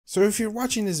So if you're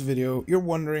watching this video, you're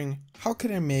wondering, how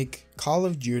can I make Call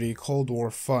of Duty Cold War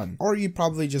fun? Or you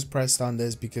probably just pressed on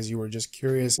this because you were just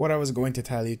curious what I was going to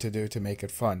tell you to do to make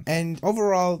it fun. And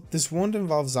overall, this won't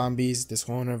involve zombies, this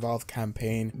won't involve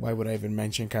campaign. Why would I even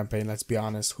mention campaign? Let's be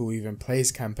honest, who even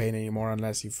plays campaign anymore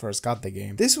unless you first got the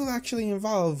game? This will actually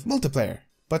involve multiplayer,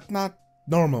 but not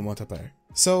normal multiplayer.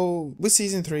 So with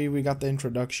Season 3, we got the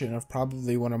introduction of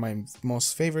probably one of my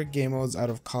most favorite game modes out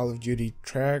of Call of Duty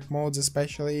Treyarch modes,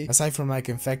 especially. Aside from like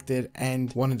Infected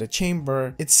and one in the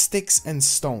chamber, it's Sticks and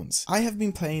Stones. I have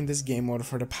been playing this game mode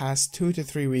for the past 2 to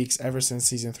 3 weeks ever since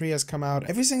Season 3 has come out.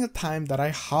 Every single time that I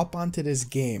hop onto this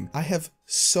game, I have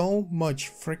so much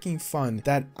freaking fun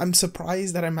that I'm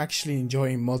surprised that I'm actually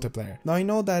enjoying multiplayer. Now I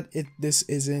know that this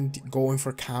isn't going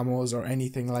for camos or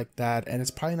anything like that, and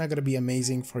it's probably not going to be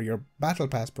amazing for your battle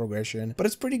pass progression, but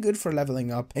it's pretty good for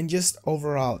leveling up and just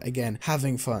overall, again,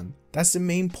 having fun. That's the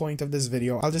main point of this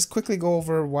video. I'll just quickly go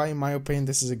over why, in my opinion,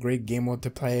 this is a great game mode to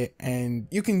play, and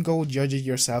you can go judge it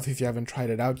yourself if you haven't tried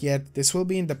it out yet. This will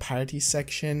be in the party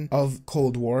section of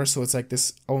Cold War, so it's like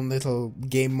this own little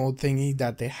game mode thingy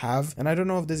that they have. And I don't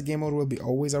know if this game mode will be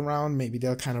always around. Maybe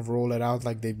they'll kind of roll it out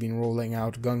like they've been rolling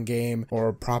out Gun Game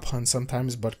or Prop Hunt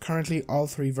sometimes, but currently all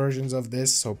 3 versions of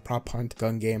this, so Prop Hunt,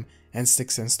 Gun Game, and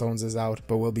Sticks and Stones is out,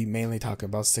 but we'll be mainly talking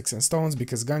about Sticks and Stones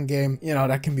because Gun Game, you know,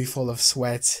 that can be full of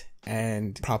sweat,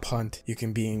 and Prop Hunt, you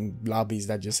can be in lobbies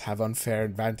that just have unfair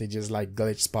advantages like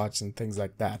glitch spots and things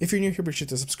like that. If you're new here, be sure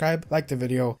to subscribe, like the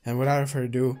video, and without further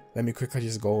ado, let me quickly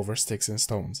just go over Sticks and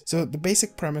Stones. So the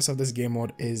basic premise of this game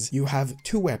mode is you have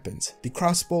 2 weapons, the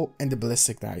crossbow and the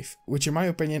ballistic knife, which in my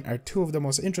opinion are 2 of the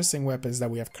most interesting weapons that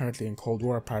we have currently in Cold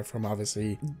War, apart from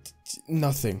obviously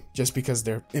nothing, just because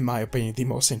they're, in my opinion, the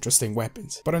most interesting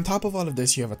weapons. But on top of all of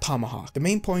this, you have a tomahawk. The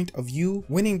main point of you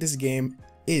winning this game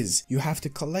is you have to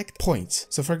collect points.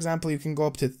 So for example, you can go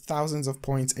up to thousands of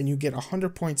points and you get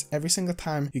 100 points every single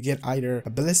time you get either a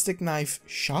ballistic knife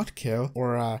shot kill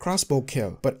or a crossbow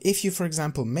kill. But if you, for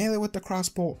example, melee with the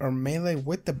crossbow or melee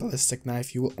with the ballistic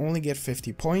knife, you will only get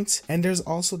 50 points. And there's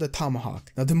also the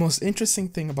tomahawk. Now the most interesting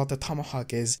thing about the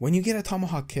tomahawk is when you get a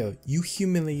tomahawk kill, you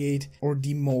humiliate or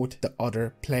demote the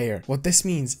other player. What this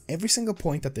means, every single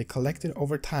point that they collected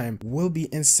over time will be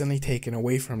instantly taken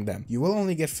away from them. You will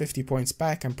only get 50 points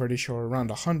back, I'm pretty sure around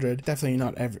 100, definitely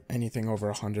not anything over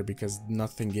 100 because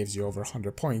nothing gives you over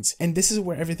 100 points. And this is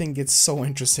where everything gets so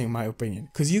interesting in my opinion,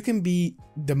 because you can be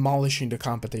demolishing the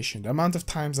competition. The amount of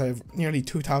times I have nearly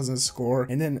 2000 score,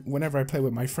 and then whenever I play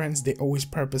with my friends, they always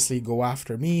purposely go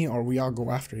after me or we all go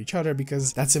after each other,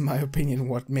 because that's, in my opinion,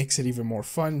 what makes it even more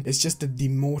fun. It's just the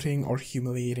demoting or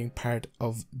humiliating part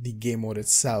of the game mode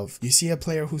itself. You see a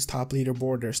player who's top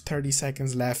leaderboard, there's 30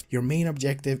 seconds left. Your main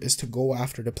objective is to go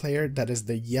after the player that is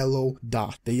the yellow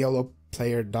dot. The yellow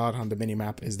player dot on the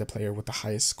minimap is the player with the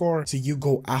highest score, so you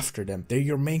go after them. They're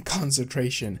your main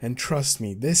concentration, and trust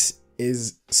me, this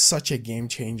is such a game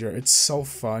changer. It's so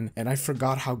fun, and I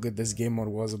forgot how good this game mode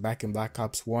was back in Black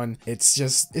Ops 1.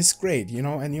 It's great, you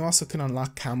know. And you also can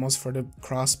unlock camos for the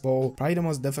crossbow. Probably the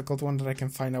most difficult one that I can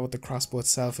find out with the crossbow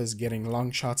itself is getting long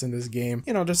shots in this game.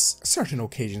 You know, there's certain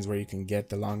occasions where you can get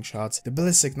the long shots. The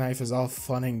ballistic knife is all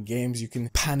fun and games. You can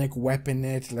panic weapon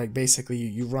it, like basically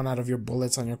you run out of your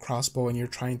bullets on your crossbow and you're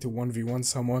trying to 1v1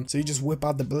 someone, so you just whip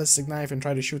out the ballistic knife and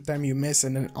try to shoot them. You miss,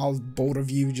 and then both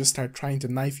of you just start trying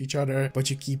to knife each other, but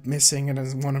you keep missing, and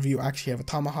then one of you actually have a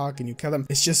tomahawk and you kill them.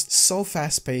 It's just so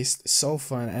fast paced, so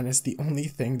fun, and it's the only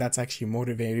thing that's actually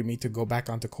motivated me to go back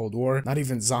onto Cold War. Not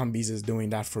even zombies is doing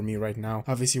that for me right now.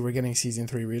 Obviously we're getting Season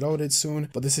 3 reloaded soon,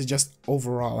 but this is just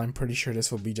overall, I'm pretty sure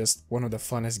this will be just one of the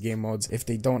funnest game modes if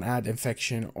they don't add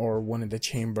Infection or one in the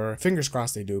chamber. Fingers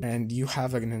crossed they do. And you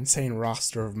have an insane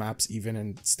roster of maps even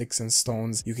in Sticks and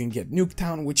Stones. You can get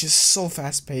Nuketown, which is so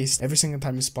fast paced. Every single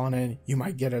time you spawn in, you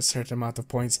might get a certain amount of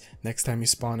points. Next time you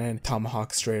spawn in,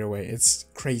 tomahawk straight away. It's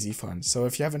crazy fun. So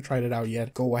if you haven't tried it out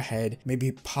yet, go ahead,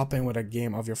 maybe pop in with a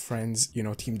game of your friends, you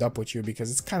know, teamed up with you,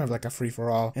 because it's kind of like a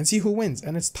free-for-all, and see who wins.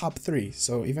 And it's top 3,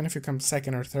 so even if you come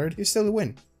 2nd or 3rd, you still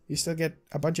win. You still get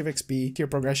a bunch of XP, tier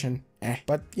progression,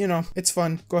 but you know, it's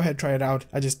fun. Go ahead, try it out.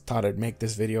 I just thought I'd make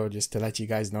this video just to let you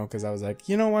guys know, because I was like,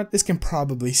 you know what, this can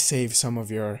probably save some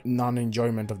of your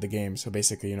non-enjoyment of the game. So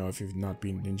basically, you know, if you've not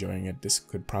been enjoying it, this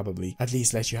could probably at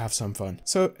least let you have some fun.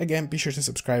 So again, be sure to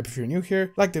subscribe if you're new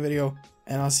here, like the video,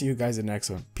 and I'll see you guys in the next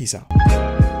one. Peace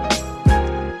out.